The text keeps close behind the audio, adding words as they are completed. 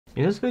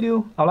In this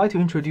video, I'd like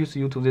to introduce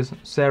you to this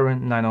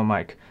SAIREN Nano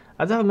Mic.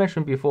 As I've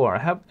mentioned before, I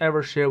have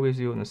ever shared with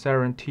you the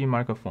SAIREN T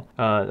microphone.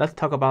 Let's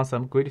talk about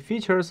some great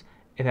features.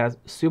 It has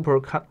super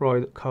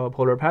cardioid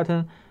polar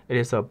pattern. It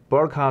is a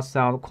broadcast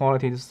sound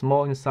quality,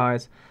 small in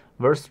size,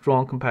 very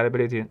strong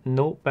compatibility,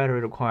 no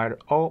battery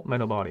required, all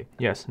metal body.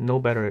 Yes, no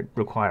battery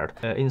required.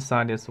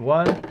 Inside this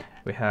one,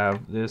 we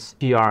have this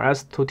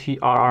TRS to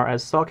TRRS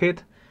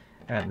socket.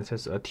 And this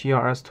is a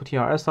TRS to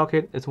TRS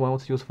socket. It's one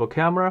that's used for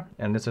camera.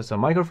 And this is a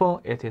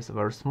microphone. It is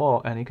very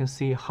small, and you can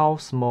see how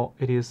small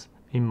it is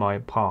in my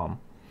palm.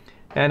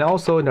 And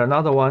also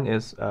another one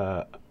is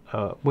a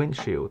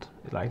windshield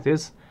like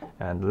this.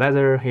 And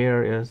leather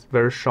here is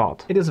very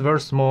short. It is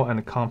very small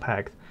and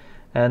compact.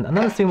 And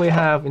another thing we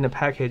have in the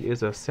package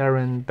is a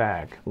SAIREN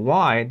bag.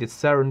 Why did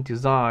SAIREN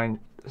design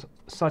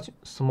such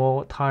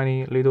small,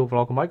 tiny, little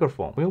vlog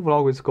microphone? We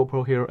vlog with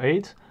GoPro Hero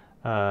 8.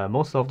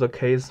 Most of the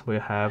case we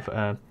have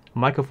a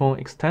microphone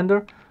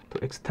extender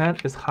to extend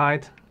its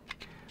height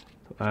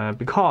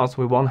because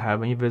we won't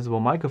have an invisible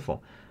microphone.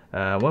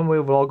 When we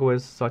vlog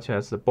with such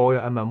as the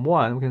Boya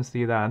MM1, we can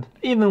see that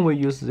even we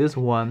use this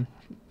one,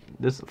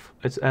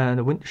 it's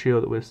and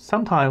windshield with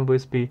sometimes will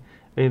be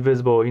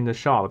invisible in the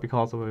shot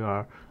because we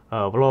are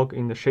vlog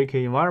in the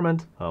shaky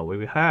environment. We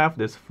will have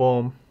this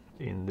foam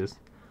in this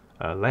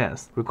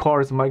lens.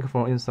 Record this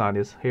microphone inside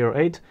this Hero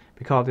 8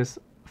 because this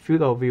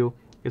field of view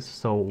is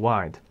so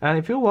wide. And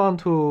if you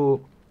want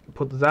to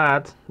put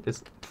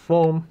this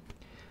foam,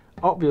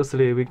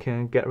 obviously we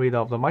can get rid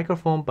of the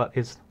microphone, but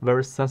it's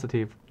very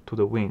sensitive to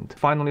the wind.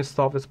 Finally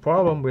solve this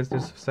problem with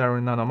this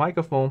SAIREN Nano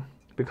microphone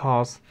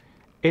because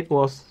it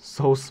was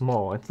so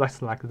small. It's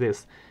like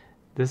this.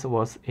 This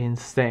was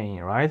insane,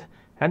 right?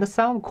 And the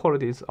sound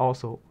quality is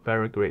also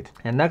very great.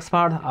 And next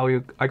part,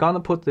 I'm gonna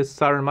put this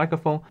SAIREN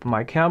microphone to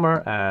my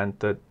camera, and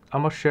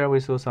I'm gonna share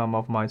with you some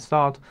of my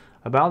thoughts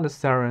about the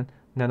SAIREN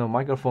Nano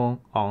microphone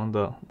on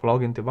the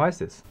vlogging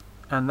devices.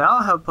 And now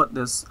I have put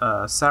this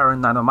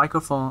SAIREN Nano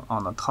microphone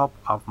on the top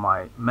of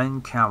my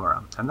main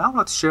camera. And now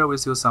let's share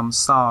with you some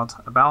thoughts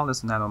about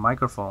this nano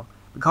microphone.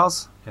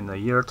 Because in the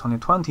year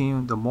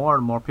 2020, the more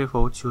and more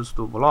people choose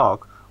to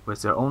vlog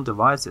with their own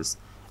devices.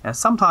 And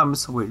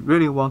sometimes we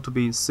really want to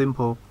be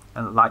simple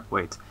and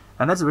lightweight.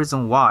 And that's the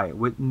reason why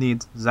we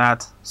need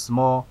that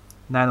small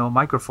nano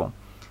microphone.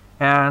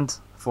 And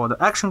for the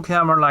action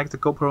camera like the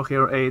GoPro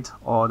Hero 8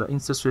 or the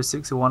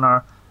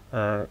Insta360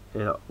 1R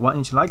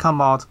 1-inch Leica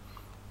mod,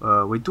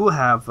 we do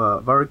have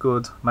a very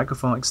good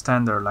microphone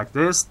extender like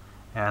this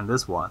and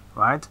this one,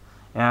 right?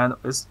 And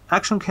its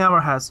action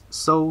camera has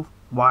so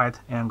wide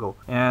angle,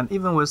 and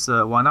even with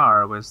the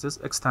 1R with this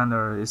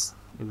extender,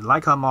 the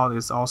Leica mod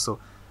is also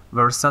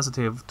very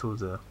sensitive to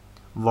the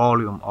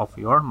volume of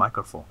your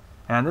microphone.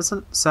 And this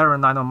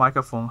SAIREN Nano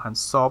microphone can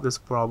solve this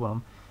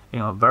problem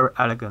in a very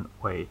elegant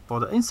way. For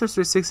the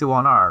Insta360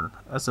 1R,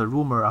 as a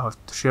rumor I have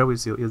to share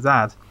with you is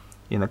that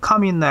in the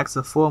coming next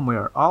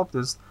firmware of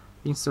this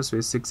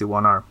Insta360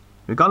 1R,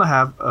 we're gonna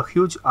have a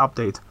huge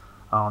update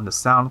on the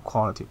sound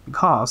quality,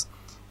 because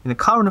in the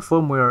current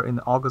firmware in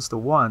August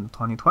 1,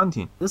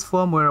 2020, this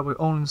firmware will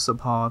only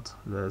support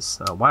this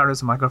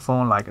wireless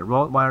microphone like a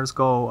Rode Wireless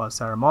Go or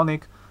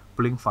Saramonic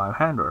Blink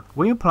 500.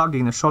 When you plug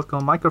in the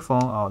shotgun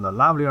microphone or the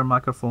lavalier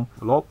microphone,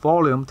 the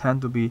volume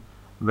tend to be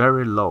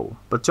very low.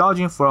 But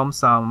judging from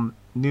some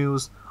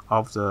news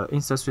of the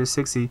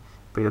Insta360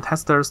 beta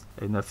testers,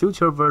 in the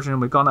future version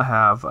we're gonna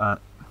have a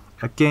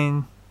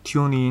gain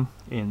tuning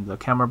in the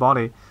camera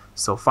body,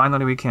 so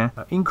finally we can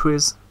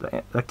increase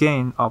the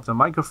gain of the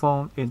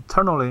microphone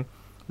internally.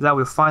 That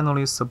will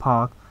finally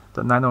support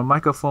the nano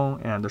microphone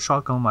and the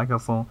shotgun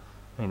microphone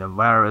in the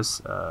various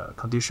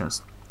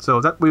conditions. So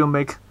that will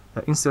make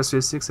the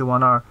Insta360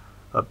 1R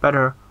a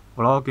better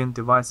vlogging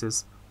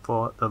devices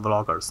for the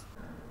vloggers.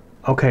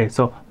 Okay,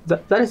 so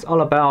that is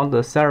all about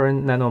the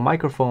SAIREN Nano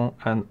microphone.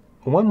 And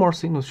one more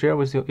thing to share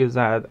with you is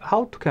that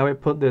how can we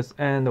put this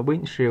and the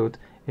windshield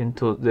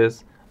into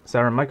this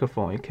SAIREN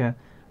microphone. You can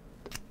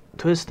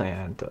twist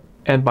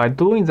and by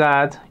doing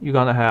that, you're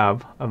gonna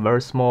have a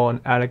very small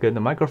and elegant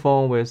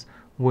microphone with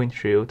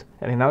windshield,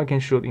 and now you can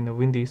shoot in a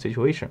windy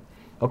situation.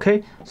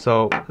 Okay,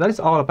 so that is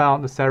all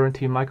about the SAIREN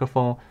T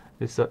microphone.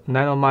 It's a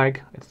nano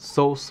mic. It's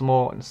so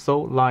small and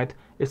so light.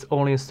 It's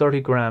only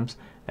 30 grams,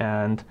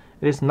 and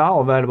it is now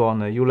available on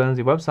the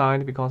Ulanzi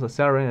website because the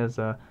SAIREN is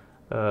a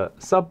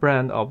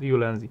sub-brand of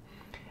Ulanzi.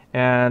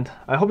 And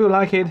I hope you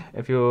like it.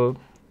 If you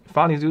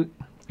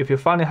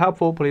find it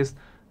helpful, please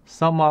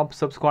thumb up,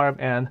 subscribe,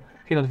 and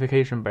hit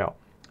notification bell.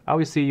 I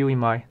will see you in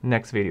my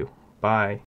next video. Bye.